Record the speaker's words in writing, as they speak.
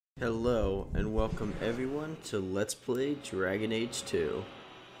Hello and welcome everyone to Let's Play Dragon Age 2.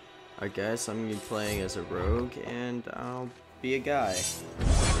 Alright guys, I'm going to be playing as a rogue and I'll be a guy. Here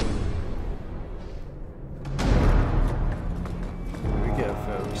we go,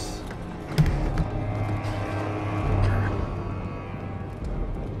 folks.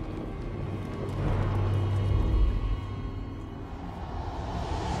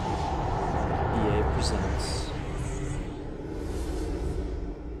 EA presents.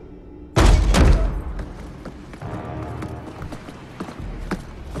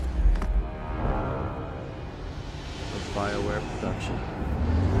 BioWare production.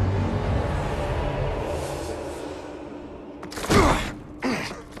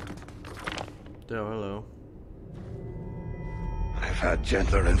 Oh, hello. I've had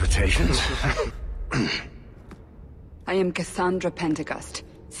gentler invitations. I am Cassandra Pentecost,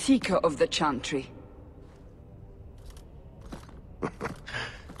 Seeker of the Chantry.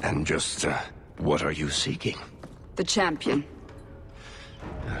 And just, what are you seeking? The champion.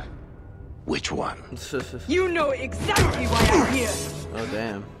 Which one? You know exactly why I'm here! Oh,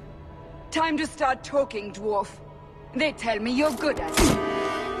 damn. Time to start talking, dwarf. They tell me you're good at it.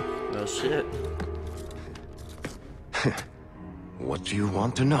 Oh, shit. What do you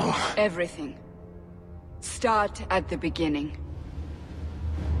want to know? Everything. Start at the beginning.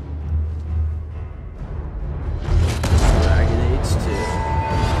 Dragon Age 2.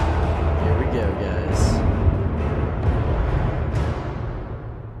 Here we go, guys.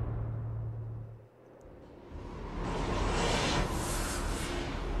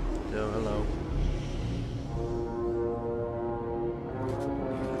 Oh, hello.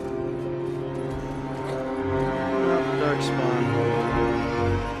 Oh, dark spawn.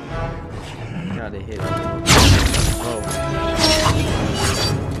 Gotta hit him. Oh.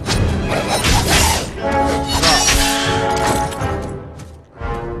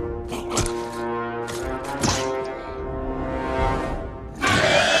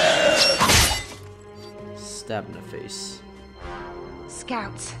 Stab in the face.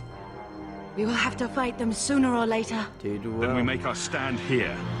 Scouts. We will have to fight them sooner or later. Dude, well. Then we make our stand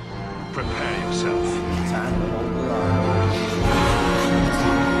here. Prepare yourself. Time to hold the line.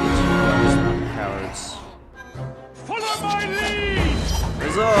 These cowards. Follow my lead!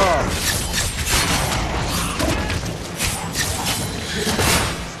 Huzzah!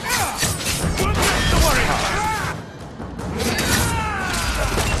 One less to worry about.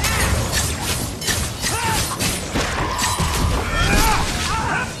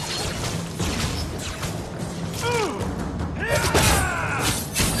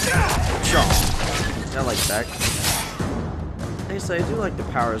 I like that. I say I do like the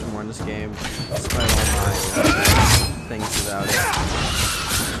powers more in this game, despite all my things about it.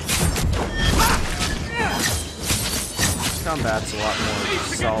 Combat's a lot more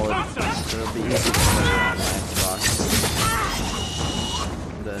solid, so it'll be easy to play on my Xbox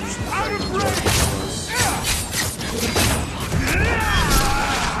than Dragon Age was.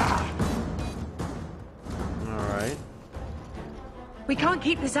 Alright. We can't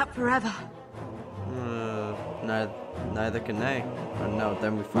keep this up forever. Neither can they. Oh no,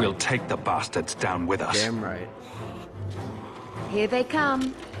 then we fight. We'll take the bastards down with us. Damn right. Here they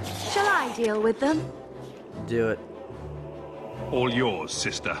come. Shall I deal with them? Do it. All yours,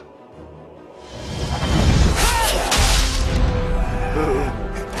 sister.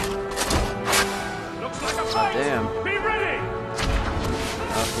 Looks like a fight. Damn. Be ready.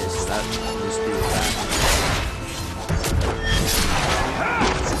 Okay, so that needs to be with that.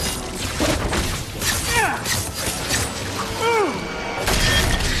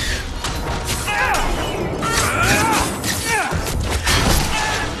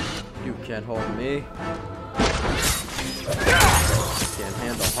 You can't hold me. Can't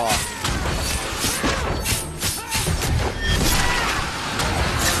handle Hawke.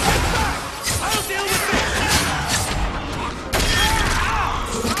 I'll deal with this.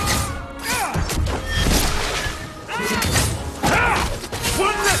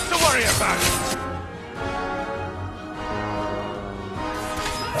 One less to worry about.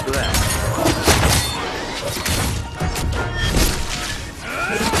 Bleh.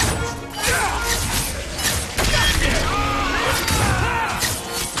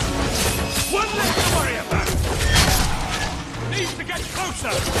 One less to worry about. Needs to get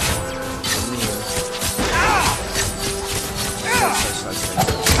closer.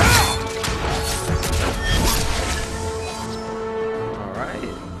 Alright.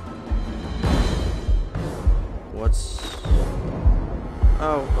 What's...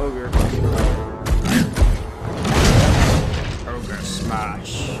 Oh, ogre. Ogre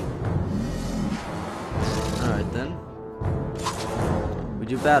smash. Alright then. We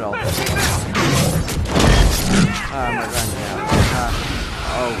do battle. I'm running out.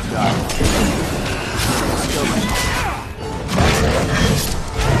 Oh god. Kill me.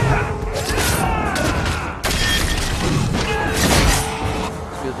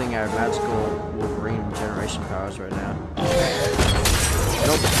 It's a good thing I have magical Wolverine regeneration powers right now.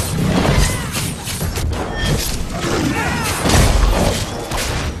 Nope.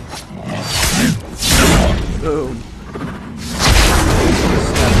 Boom.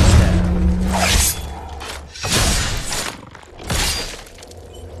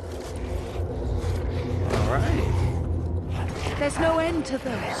 There's no end to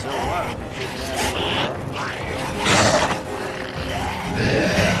them. So what?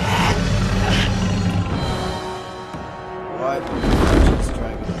 Why? Just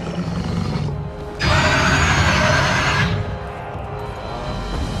dragon.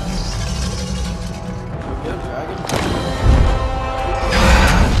 Good dragon.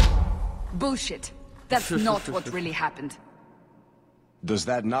 Bullshit. That's not what really happened. Does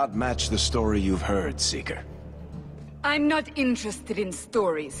that not match the story you've heard, Seeker? I'm not interested in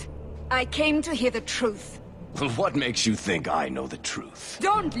stories. I came to hear the truth. Well, what makes you think I know the truth?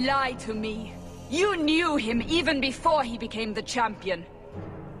 Don't lie to me. You knew him even before he became the champion.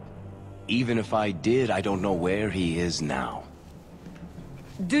 Even if I did, I don't know where he is now.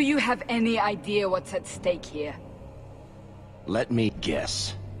 Do you have any idea what's at stake here? Let me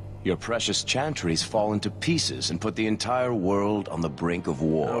guess. Your precious chantry's fallen to pieces and put the entire world on the brink of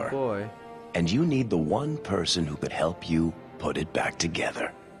war. Oh boy. And you need the one person who could help you put it back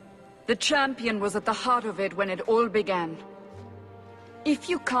together. The champion was at the heart of it when it all began. If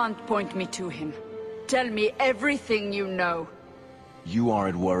you can't point me to him, tell me everything you know. You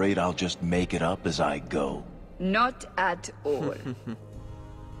aren't worried I'll just make it up as I go? Not at all.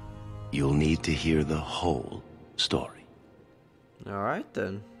 You'll need to hear the whole story. Alright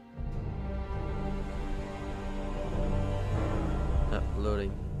then.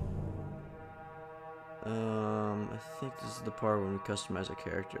 Loading. I think this is the part when we customize a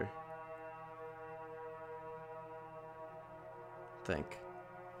character.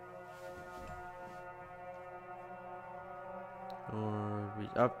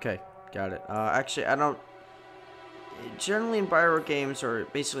 Okay, got it. Actually, I don't... Generally in Bioware games, or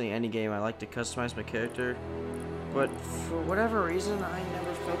basically any game, I like to customize my character. But for whatever reason, I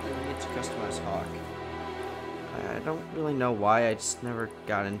never felt the need to customize Hawke. I don't really know why, I just never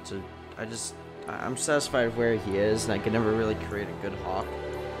got into... I'm satisfied with where he is, and I could never really create a good Hawke.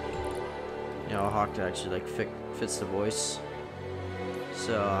 You know, a Hawke that actually like fits the voice.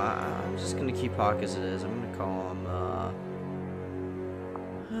 So I'm just gonna keep Hawke as it is. I'm gonna call him.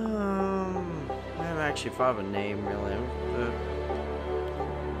 I haven't actually thought of a name really.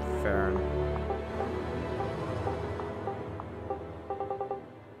 Farron.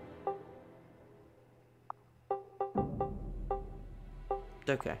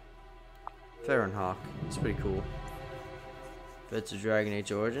 Okay. Farron Hawke. It's pretty cool. Fits the Dragon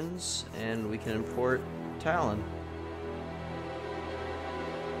Age Origins, and we can import Talon.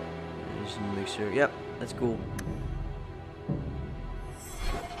 Just to make sure. Yep, that's cool.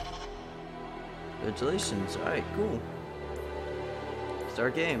 Congratulations. Alright, cool.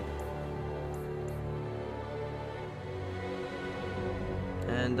 Start game.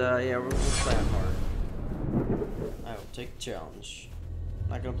 And, yeah, we're playing hard. I will take the challenge.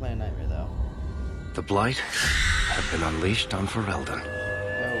 Not gonna play a nightmare, though. The blight had been unleashed on Ferelden.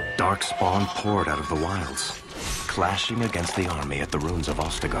 Oh. Darkspawn poured out of the wilds, clashing against the army at the ruins of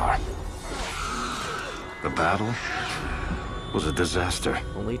Ostagar. The battle was a disaster.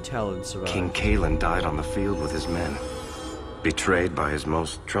 Only Talon survived. King Kalen died on the field with his men, betrayed by his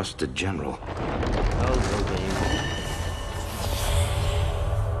most trusted general. Oh, no game.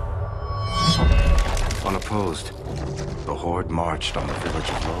 Unopposed, the horde marched on the village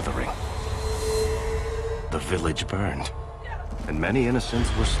of Loithering. The village burned, and many innocents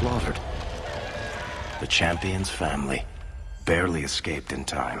were slaughtered. The champion's family barely escaped in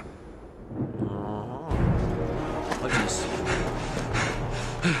time. Look at this.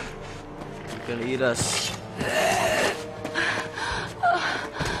 You're gonna eat us.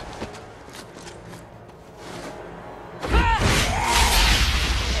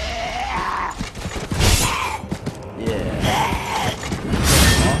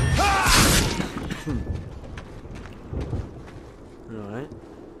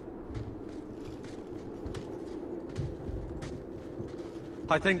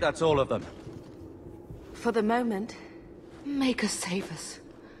 I think that's all of them. For the moment, make us save us.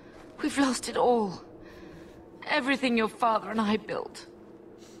 We've lost it all. Everything your father and I built.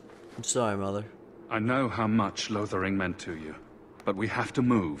 I'm sorry, Mother. I know how much Loithering meant to you. but we have to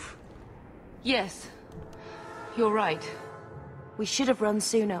move. Yes. You're right. We should have run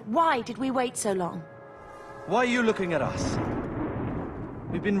sooner. Why did we wait so long? Why are you looking at us?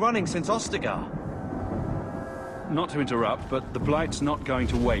 We've been running since Ostagar. Not to interrupt, but the Blight's not going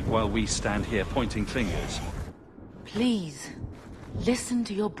to wait while we stand here pointing fingers. Please, listen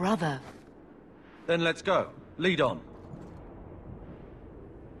to your brother. Then let's go. Lead on.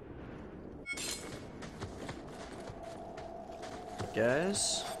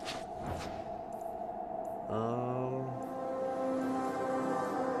 Guys?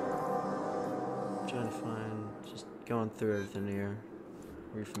 Trying to find, just going through everything here.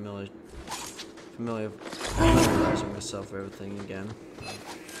 Familiarizing myself with everything again.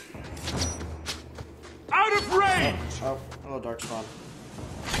 Out of range! Oh, hello, Darkspawn.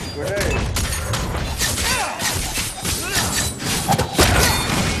 Grenade!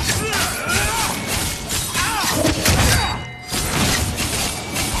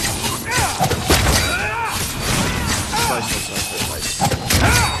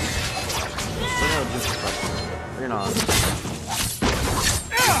 Bring it on.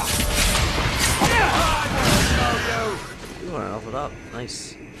 You want to level it up.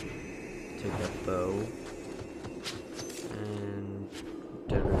 Nice. Take that bow. And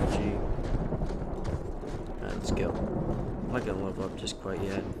dead refugee. Alright, let's go. I'm not gonna level up just quite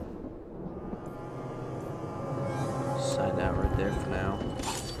yet. Sign that right there for now.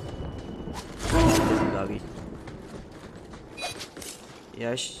 Doggy.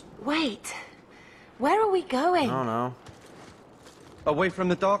 Yeah, Wait. Where are we going? I don't know. Away from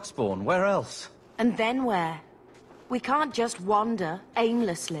the Darkspawn. Where else? And then where? We can't just wander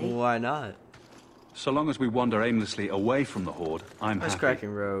aimlessly. Why not? So long as we wander aimlessly away from the Horde, I'm Nice happy.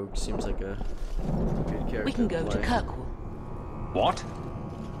 cracking rogue. Seems like a good character. We can go to play. Kirkwall. What?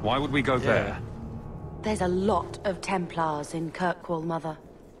 Why would we go there? There's a lot of Templars in Kirkwall, Mother.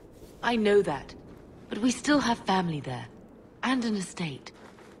 I know that, but we still have family there. And an estate.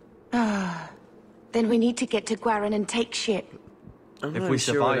 Then we need to get to Gwaran and take ship. I'm If not we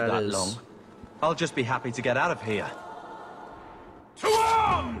sure survive what that is. long, I'll just be happy to get out of here. To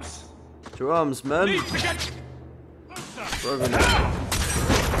arms! To arms, men. Need to get... Rogan.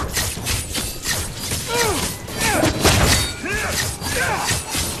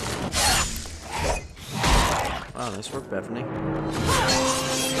 Wow, nice work, Bethany.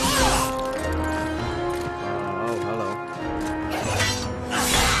 Oh, hello.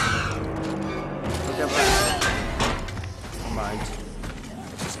 Look at that. Never mind.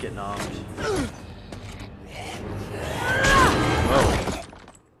 Just getting armed. Whoa.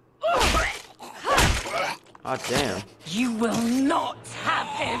 Hot damn. You will not have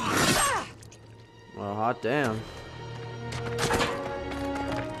him! Well, hot damn.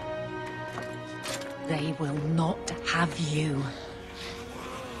 They will not have you.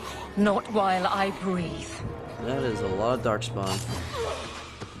 Not while I breathe. That is a lot of darkspawn.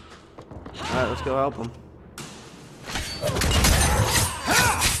 Alright, let's go help him.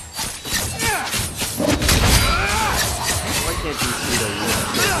 Why can't you see the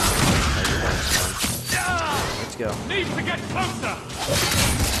Let's go. Need to get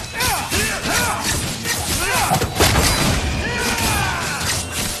closer!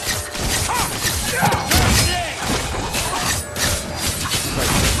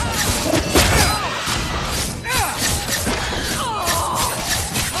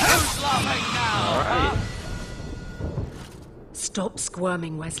 Alright. Stop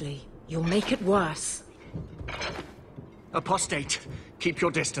squirming, Wesley. You'll make it worse. Apostate, keep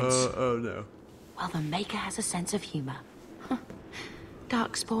your distance. Oh no. Well, the Maker has a sense of humor.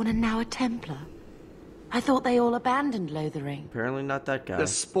 Darkspawn and now a Templar. I thought they all abandoned Loithering. Apparently not that guy. The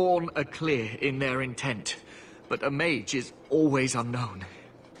Spawn are clear in their intent, but a mage is always unknown.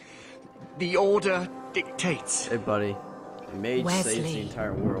 The Order dictates. Hey, buddy. A mage Wesley. saves the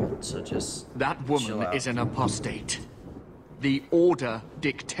entire world, so just That chill woman out. is an apostate. The Order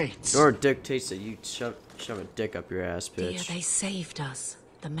dictates. Your dictates that you shove a dick up your ass, Dear, bitch. they saved us.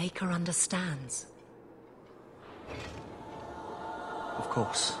 The Maker understands. Of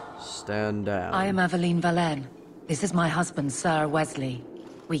course. Stand down. I am Aveline Valenne. This is my husband, Sir Wesley.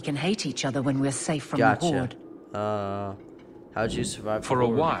 We can hate each other when we're safe from the Horde. Gotcha. How'd you survive For the a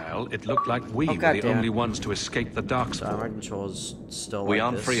Horde? while, it looked like we Oh, were the goddamn. only ones to escape the So Darkspawn. my control's still We like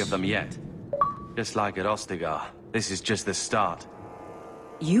aren't this. free of them yet. Just like at Ostagar. This is just the start.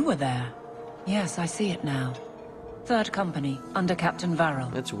 You were there. Yes, I see it now. Third Company, under Captain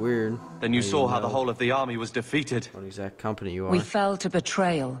Varel. That's weird. Then you How saw how the know whole of the army was defeated. what exact company you are. We fell to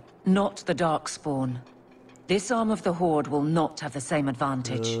betrayal, not the Darkspawn. This arm of the Horde will not have the same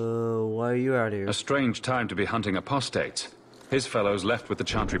advantage. Why are you out here? A strange time to be hunting apostates. His fellows left with the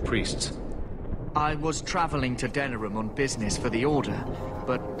Chantry priests. I was traveling to Denerim on business for the Order,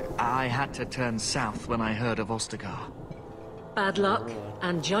 but I had to turn south when I heard of Ostagar. Bad luck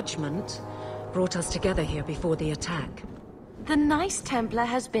and judgment brought us together here before the attack. The nice Templar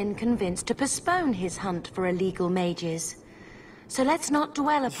has been convinced to postpone his hunt for illegal mages. So let's not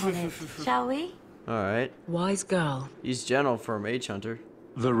dwell upon it, shall we? Alright. Wise girl. He's gentle for a mage hunter.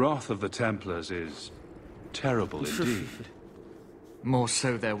 The wrath of the Templars is terrible indeed. More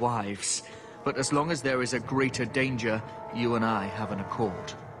so their wives. But as long as there is a greater danger, you and I have an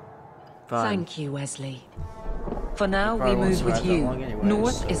accord. Fine. Thank you, Wesley. For now, we Probably won't move with survive that you. long anyways,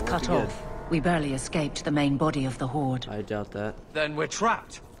 North so is we'll cut be good. off. We barely escaped the main body of the Horde. I doubt that. Then we're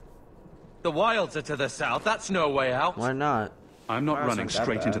trapped. The wilds are to the south. That's no way out. Why not? I'm not Ours running aren't that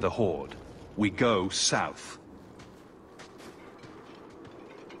straight into bad. the Horde. We go south.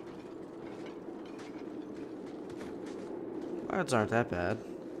 Odds aren't that bad.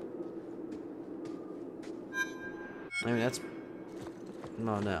 I mean, that's...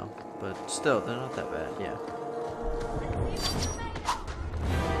 No, but still, they're not that bad, yeah.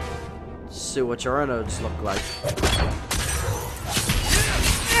 See what your innards look like.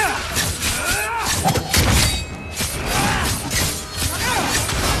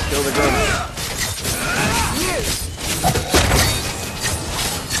 Kill the ghost.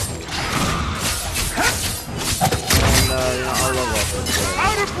 And, I'll level up.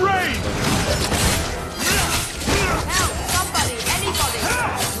 Out of range! Help! Somebody! Anybody!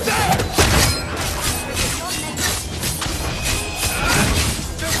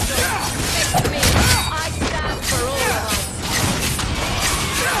 It's me! I stand for all of us!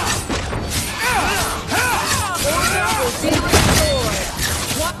 Order will be restored!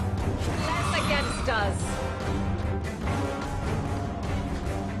 What? Less against us!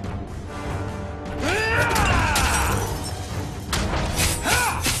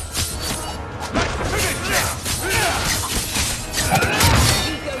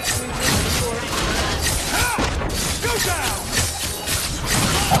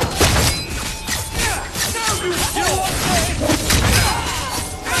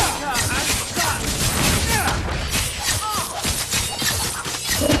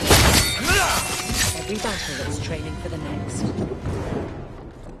 Every battle is training for the next.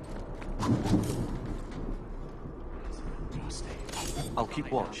 I'll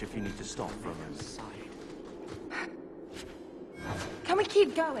keep watch if you need to stop for a moment. Can we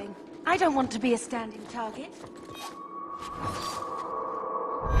keep going? I don't want to be a standing target.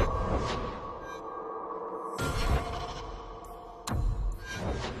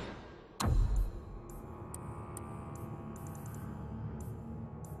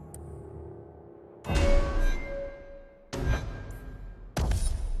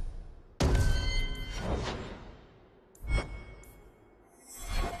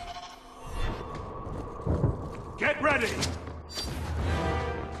 Get ready!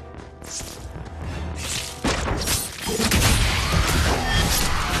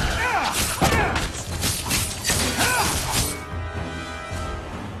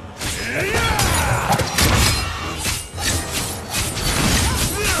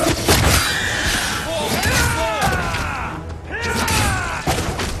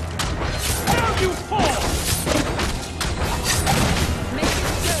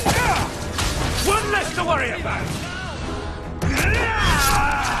 One less to worry about!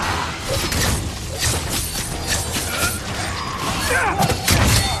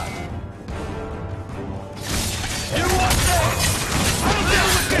 You want this? I'll deal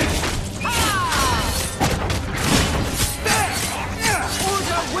with this!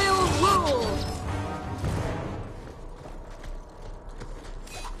 Order will rule!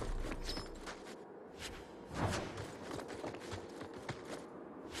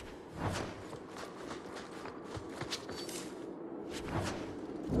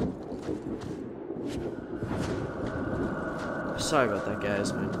 Sorry about that,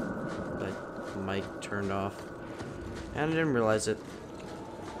 guys. My mic turned off. And I didn't realize it.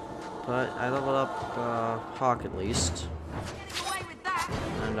 But I leveled up Hawke at least.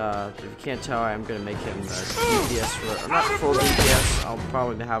 And if you can't tell, I'm going to make him DPS, not full DPS. I'll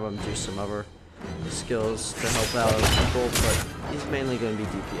probably have him do some other skills to help out other people, but he's mainly going to be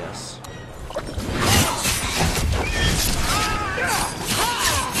DPS.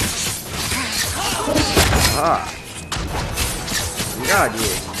 Ah. God, you.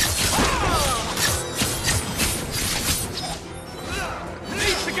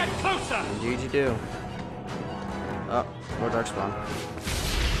 Need to get closer! Indeed you do. Oh, more dark spawn. Oh,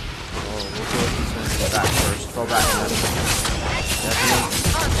 we'll go with these ones back first. Fall back and then. Definitely.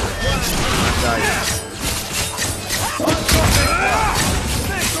 Died.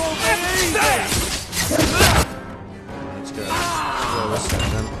 Let's go. Throw this at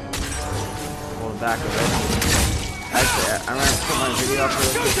them. Hold back a bit. Actually, I'm gonna put my video up real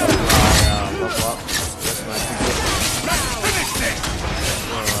quick while I level up. That's my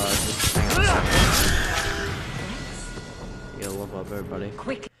you gotta level up everybody.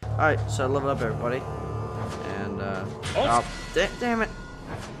 Quick. Alright, so I leveled up everybody. And, oh, damn it!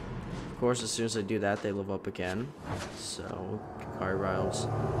 Of course, as soon as I do that, they level up again. So, Kari Riles. I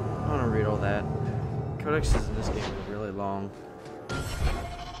don't want to read all that. Codexes in this game are really long. So,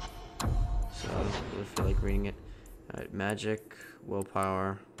 I don't really feel like reading it. Alright, magic,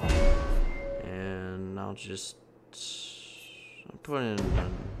 willpower. And I'll just put in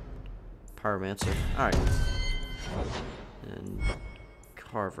pyromancer. Alright. And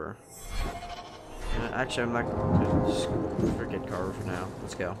Carver. Actually, I'm not going to just forget Carver for now.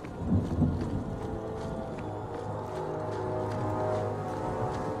 Let's go.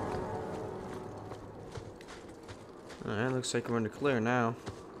 Alright, looks like we're in the clear now.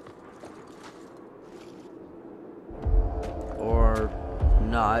 Or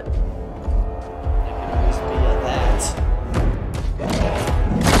not. It can always be at that.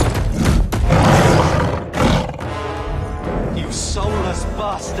 You soulless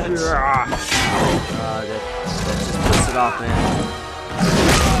bastards! That just puts it off, man.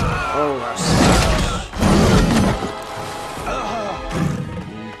 Oh,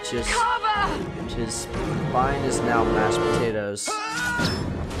 his spine is now mashed potatoes.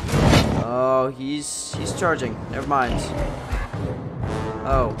 Oh, he's charging. Never mind.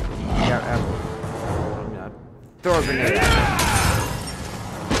 Oh, yeah. I'm gonna throw a grenade at him.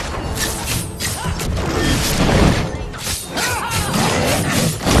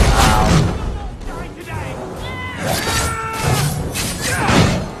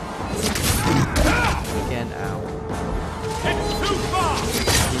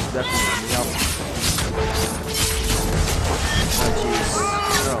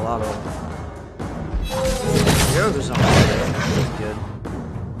 Good.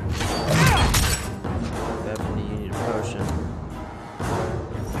 Definitely you need a potion.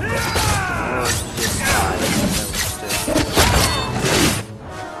 Or just die.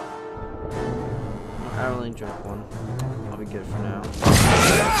 I only drank one. I'll be good for now.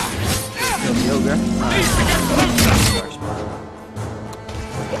 Kill the ogre.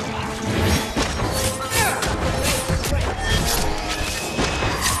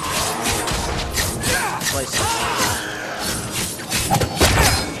 Slice it.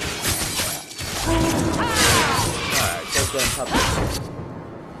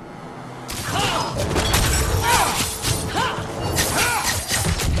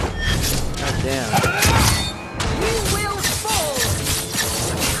 God damn. You will fall.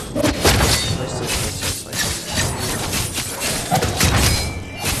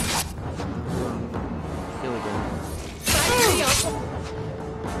 Feel again.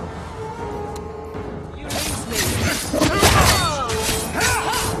 You leave me.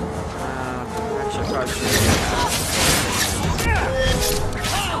 Actually, probably should.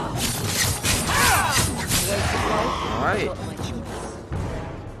 Alright.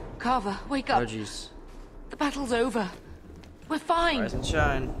 Carver, wake up. Oh, jeez. The battle's over. We're fine. Rise and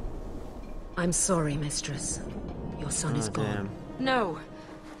shine. I'm sorry, mistress. Your son is gone. Damn. No.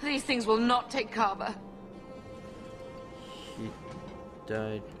 These things will not take Carver. He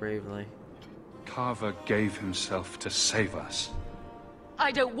died bravely. Carver gave himself to save us.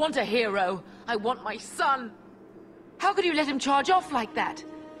 I don't want a hero. I want my son. How could you let him charge off like that?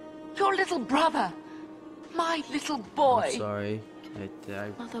 Your little brother. My little boy. I'm sorry.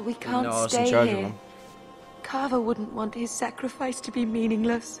 Mother, we No, I can't was in stay charge of here. him. Carver wouldn't want his sacrifice to be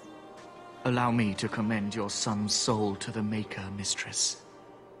meaningless. Allow me to commend your son's soul to the Maker, mistress.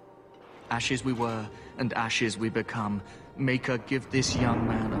 Ashes we were, and ashes we become. Maker, give this young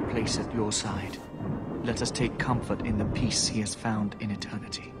man a place at your side. Let us take comfort in the peace he has found in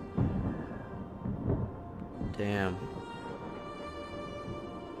eternity. Damn.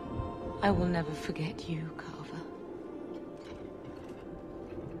 I will never forget you, Carver.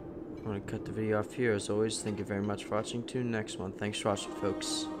 I'm going to cut the video off here. As always, thank you very much for watching. Tune next one. Thanks for watching,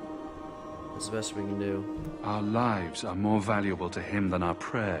 folks. That's the best we can do. Our lives are more valuable to him than our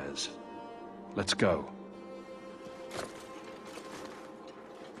prayers. Let's go.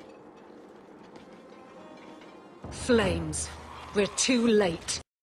 Flames. We're too late.